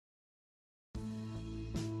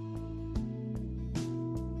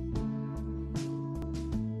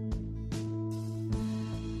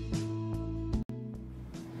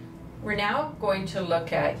We're now going to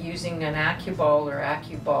look at using an Acuball or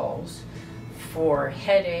Acuballs for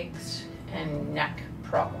headaches and neck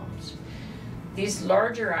problems. These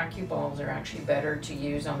larger Acuballs are actually better to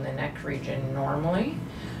use on the neck region normally.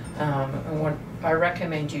 And what I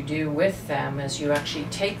recommend you do with them is you actually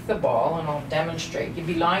take the ball, and I'll demonstrate. You'd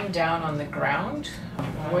be lying down on the ground.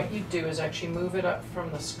 What you do is actually move it up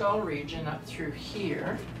from the skull region up through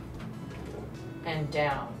here and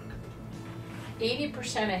down.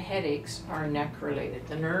 80% of headaches are neck related.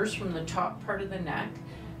 The nerves from the top part of the neck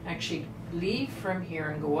actually leave from here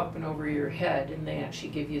and go up and over your head, and they actually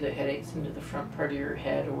give you the headaches into the front part of your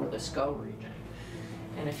head or the skull region.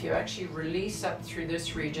 And if you actually release up through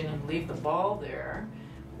this region and leave the ball there,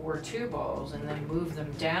 or two balls, and then move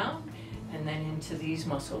them down and then into these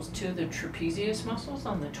muscles, to the trapezius muscles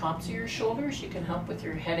on the tops of your shoulders, you can help with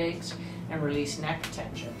your headaches and release neck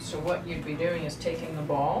tension. So what you'd be doing is taking the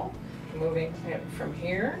ball, moving it from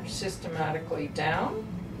here systematically down,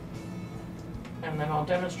 and then I'll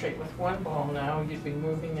demonstrate with one ball now. You'd be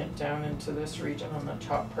moving it down into this region on the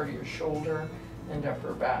top part of your shoulder and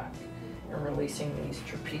upper back, and releasing these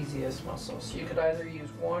trapezius muscles. So you could either use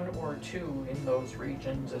one or two in those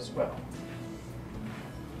regions as well.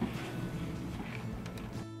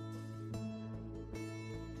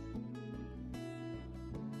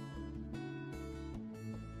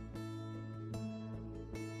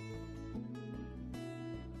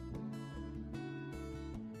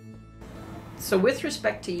 So with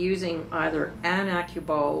respect to using either an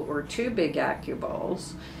Acuball or two big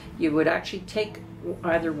Acuballs, you would actually take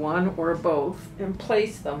either one or both and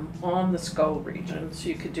place them on the skull region. So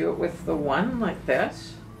you could do it with the one like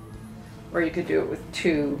this, or you could do it with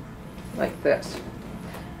two like this,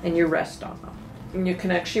 and you rest on them. And you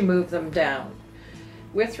can actually move them down.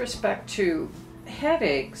 With respect to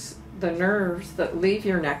headaches, the nerves that leave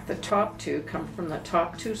your neck, the top two, come from the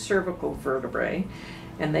top two cervical vertebrae,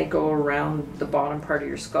 and they go around the bottom part of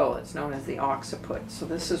your skull. It's known as the occiput. So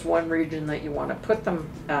this is one region that you want to put them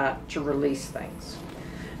at to release things.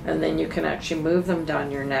 And then you can actually move them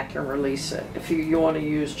down your neck and release it. If you want to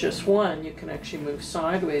use just one, you can actually move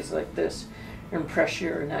sideways like this and press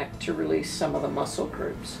your neck to release some of the muscle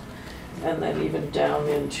groups. And then even down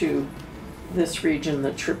into this region,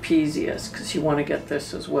 the trapezius, because you want to get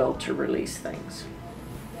this as well to release things.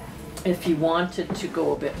 If you wanted to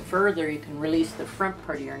go a bit further, you can release the front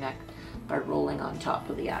part of your neck by rolling on top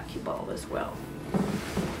of the Acuball as well.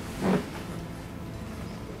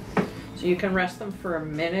 So you can rest them for a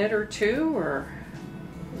minute or two, or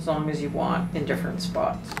as long as you want, in different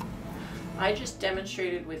spots. I just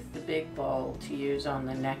demonstrated with the big ball to use on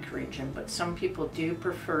the neck region, but some people do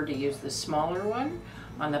prefer to use the smaller one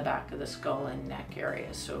on the back of the skull and neck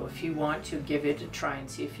area. So if you want to, give it a try and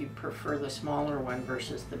see if you prefer the smaller one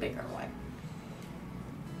versus the bigger one.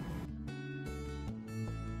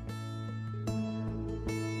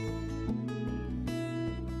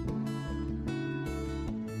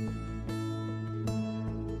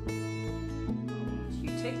 So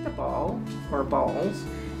you take the ball or balls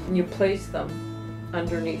and you place them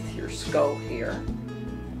underneath your skull here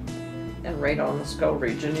and right on the skull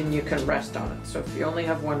region, and you can rest on it. So if you only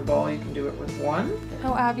have one ball, you can do it with one.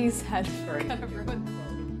 Oh, Abby's head Or you kind can of do ruined.